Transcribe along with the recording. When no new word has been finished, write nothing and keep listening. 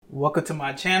Welcome to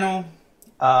my channel.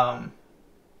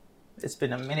 It's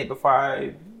been a minute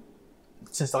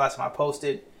since the last time I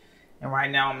posted, and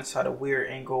right now I'm inside a weird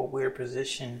angle, weird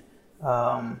position.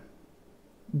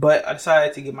 But I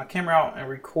decided to get my camera out and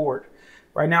record.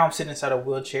 Right now I'm sitting inside a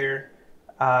wheelchair.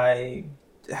 I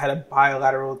had a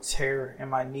bilateral tear in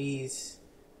my knees,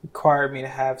 required me to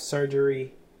have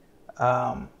surgery.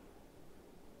 I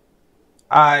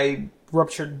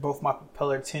ruptured both my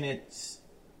patellar tendons.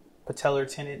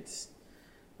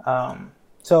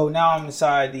 So now I'm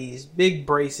inside these big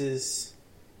braces.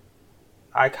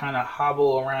 I kind of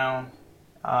hobble around.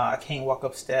 I can't walk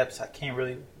up steps. I can't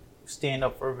really stand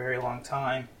up for a very long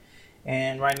time.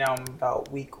 And right now I'm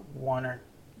about week 1 or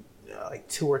like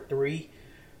 2 or 3.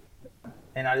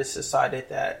 And I just decided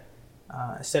that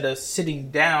instead of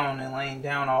sitting down and laying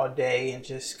down all day and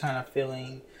just kind of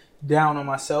feeling down on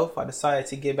myself, I decided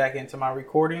to get back into my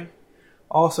recording.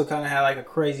 Also kind of had like a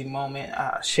crazy moment.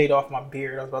 I shaved off my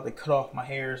beard. I was about to cut off my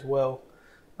hair as well.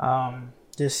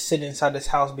 Just sitting inside this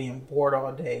house being bored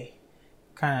all day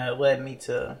kind of led me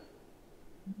to,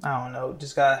 I don't know,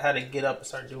 had to get up and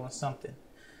start doing something.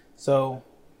 So,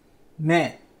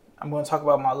 man, I'm going to talk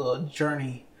about my little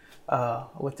journey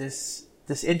with this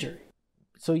injury.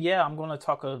 So yeah, I'm going to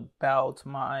talk about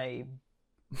my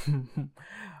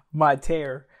my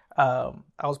tear. I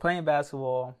was playing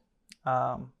basketball.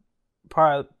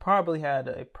 Probably had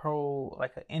an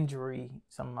injury,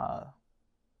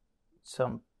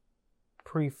 some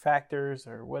pre-factors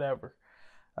or whatever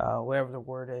the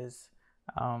word is.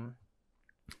 I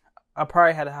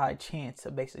probably had a high chance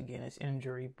of basically getting this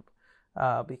injury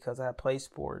because I played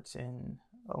sports, and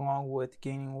along with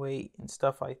gaining weight and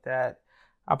stuff like that,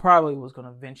 I probably was going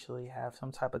to eventually have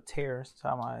some type of tear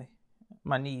inside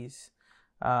my knees.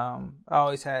 I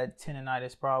always had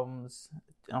tendonitis problems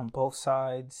on both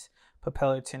sides.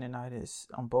 Patellar tendonitis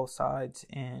on both sides,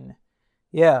 and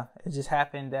yeah, it just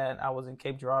happened that I was in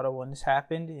Cape Girardeau when this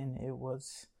happened, and it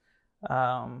was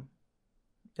a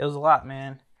lot,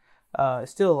 man. It's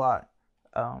still a lot,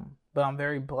 but I'm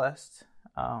very blessed.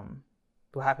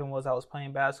 What happened was I was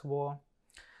playing basketball,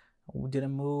 we did a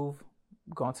move,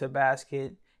 going to the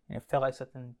basket, and it felt like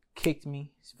something kicked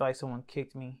me. It felt like someone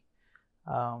kicked me,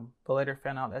 but later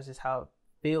found out that's just how it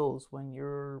feels when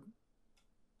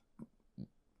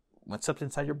something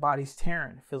inside your body's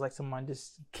tearing. It feels like someone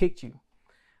just kicked you.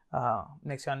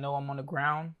 Next thing I know, I'm on the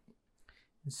ground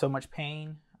in so much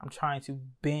pain. I'm trying to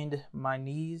bend my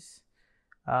knees,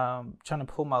 trying to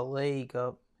pull my leg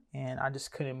up, and I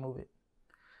just couldn't move it.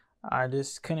 I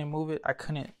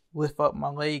couldn't lift up my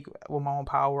leg with my own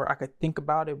power. I could think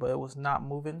about it, but it was not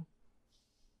moving.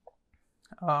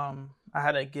 I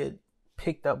had to get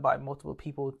picked up by multiple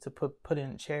people to put in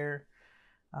a chair.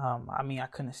 I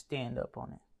couldn't stand up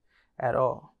on it at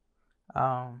all.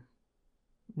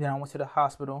 Then I went to the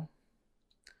hospital.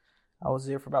 I was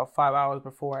there for about 5 hours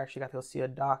before I actually got to go see a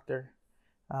doctor.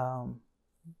 I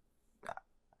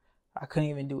couldn't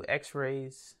even do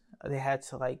x-rays. They had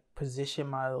to position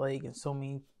my leg, and so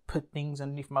many put things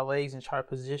underneath my legs and try to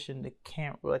position the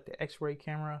the x-ray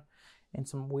camera in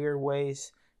some weird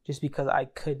ways, just because I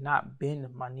could not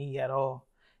bend my knee at all,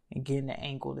 and getting the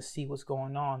angle to see what's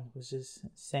going on was just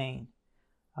insane.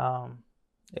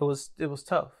 It was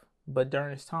tough, but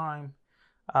during this time,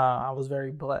 I was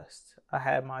very blessed. I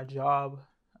had my job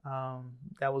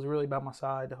that was really by my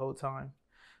side the whole time.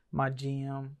 My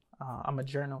GM, I'm a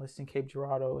journalist in Cape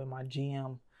Girardeau, and my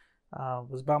GM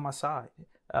was by my side.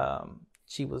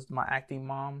 She was my acting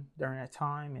mom during that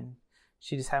time, and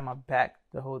she just had my back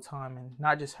the whole time. And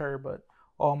not just her, but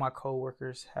all my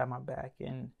coworkers had my back,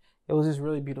 and it was just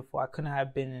really beautiful. I couldn't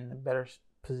have been in a better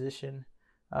position,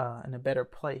 in a better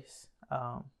place.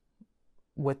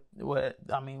 With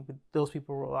those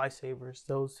people were lifesavers.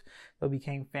 They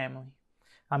became family.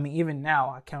 Even now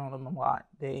I count on them a lot.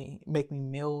 They make me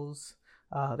meals.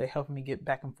 They help me get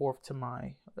back and forth to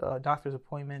my doctor's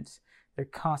appointments. They're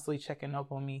constantly checking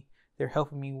up on me. They're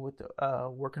helping me with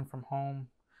working from home.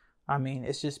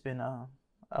 It's just been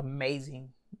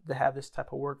amazing to have this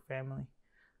type of work family.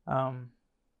 And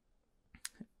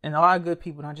a lot of good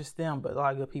people, not just them, but a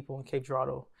lot of good people in Cape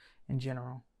Girardeau in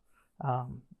general.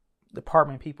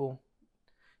 Department people,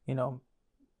 there's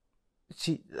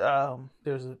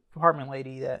a department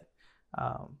lady that,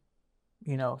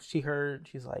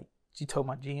 she told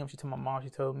my GM, she told my mom, she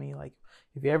told me,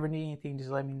 if you ever need anything, just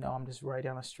let me know. I'm just right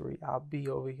down the street. I'll be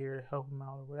over here to help them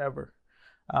out or whatever.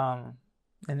 And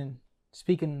then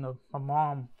speaking of my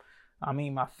mom,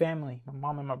 my family, my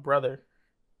mom and my brother,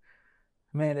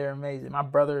 man, they're amazing. My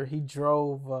brother, he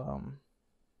drove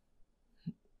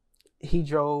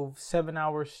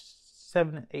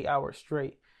 7 8 hours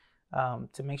straight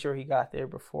to make sure he got there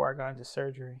before I got into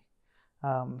surgery.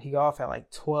 He got off at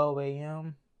like 12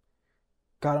 a.m.,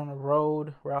 got on the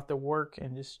road, route to work,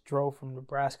 and just drove from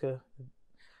Nebraska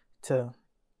to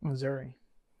Missouri,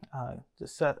 the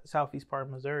southeast part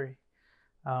of Missouri.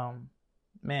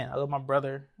 Man, I love my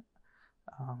brother.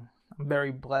 I'm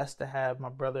very blessed to have my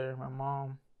brother and my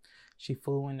mom. She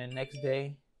flew in the next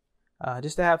day.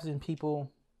 Just to have some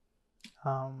people,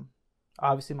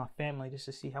 obviously my family, just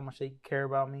to see how much they care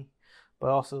about me,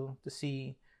 but also to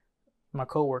see my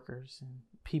coworkers and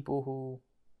people who,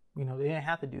 they didn't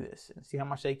have to do this, and see how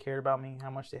much they cared about me, how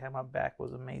much they had my back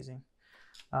was amazing.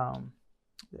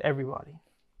 Everybody.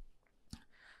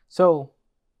 So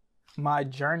my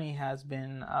journey has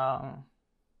been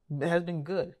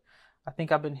good. I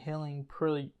think I've been healing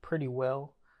pretty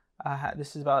well.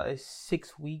 This is about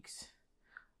 6 weeks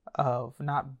of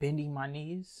not bending my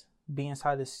knees, being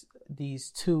inside these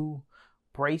 2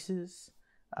 braces.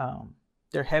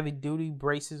 They're heavy duty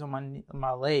braces on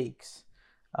my legs.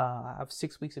 I have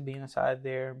 6 weeks of being inside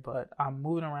there, but I'm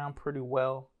moving around pretty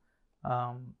well.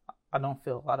 I don't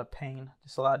feel a lot of pain,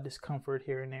 just a lot of discomfort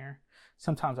here and there.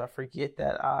 Sometimes I forget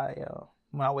that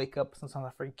when I wake up, sometimes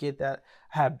I forget that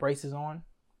I have braces on,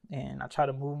 and I try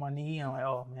to move my knee, and I'm like,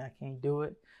 oh man, I can't do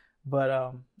it. But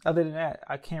other than that,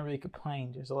 I can't really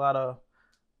complain. There's a lot of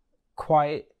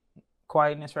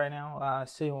quietness right now.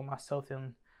 Sitting with myself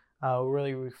and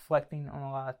really reflecting on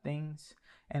a lot of things.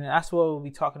 And that's what we'll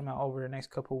be talking about over the next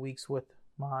couple of weeks with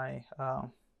my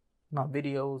my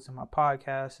videos and my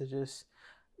podcast. Is just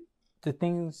the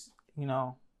things,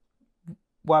 well,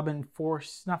 I've been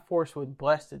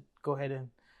blessed to go ahead and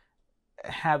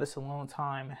have this alone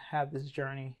time, have this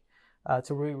journey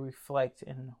to really reflect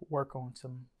and work on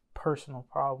some personal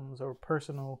problems or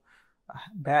personal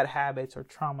bad habits or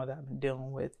trauma that I've been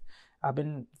dealing with. I've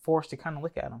been forced to kind of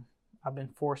look at them. I've been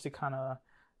forced to kind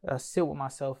of sit with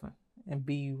myself and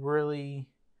be really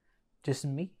just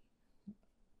me.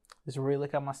 Just really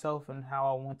look at myself and how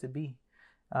I want to be.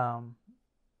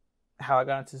 How I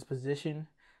got into this position,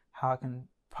 how I can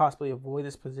possibly avoid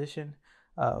this position,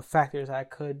 factors I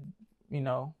could,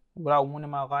 what I want in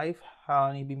my life, how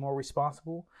I need to be more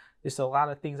responsible. There's a lot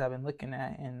of things I've been looking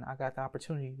at, and I got the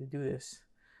opportunity to do this.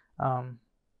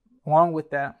 Along with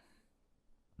that,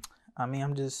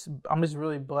 I'm just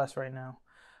really blessed right now.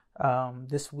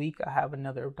 This week I have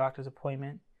another doctor's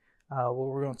appointment where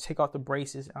we're going to take off the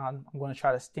braces. I'm going to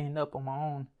try to stand up on my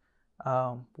own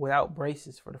without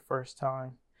braces for the first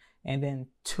time. And then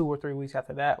 2 or 3 weeks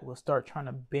after that, we'll start trying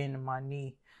to bend my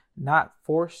knee, not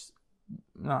have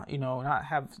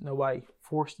nobody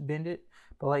forced to bend it,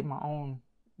 but like my own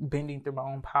bending through my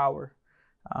own power.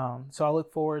 So I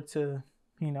look forward to,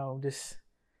 just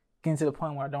getting to the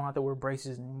point where I don't have to wear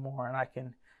braces anymore, and I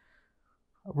can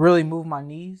really move my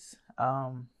knees.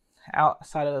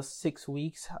 Outside of 6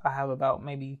 weeks, I have about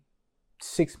maybe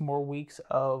 6 more weeks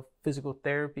of physical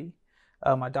therapy.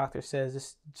 My doctor says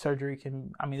this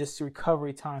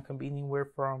recovery time can be anywhere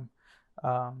from,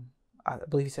 I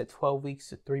believe he said 12 weeks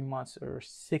to 3 months or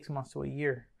 6 months to a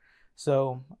year.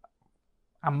 So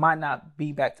I might not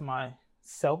be back to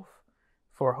myself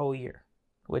for a whole year,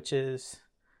 which is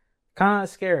kind of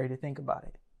scary to think about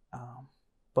it.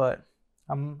 But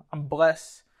I'm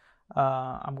blessed.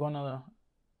 I'm going to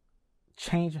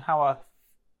change how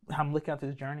I'm looking at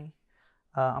this journey.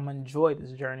 I'm going to enjoy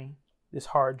this journey, this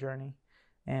hard journey.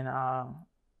 And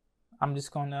I'm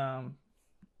just going to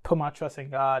put my trust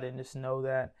in God and just know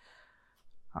that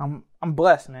I'm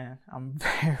blessed, man. I'm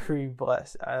very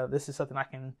blessed. This is something I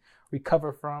can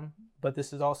recover from, but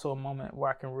this is also a moment where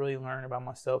I can really learn about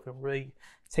myself and really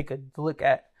take a look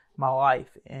at my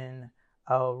life and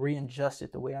readjust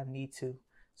it the way I need to.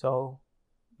 So,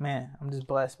 man, I'm just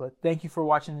blessed. But thank you for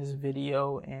watching this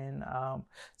video, and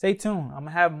stay tuned. I'm going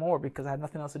to have more because I have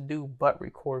nothing else to do but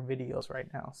record videos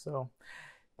right now. So,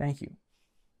 thank you.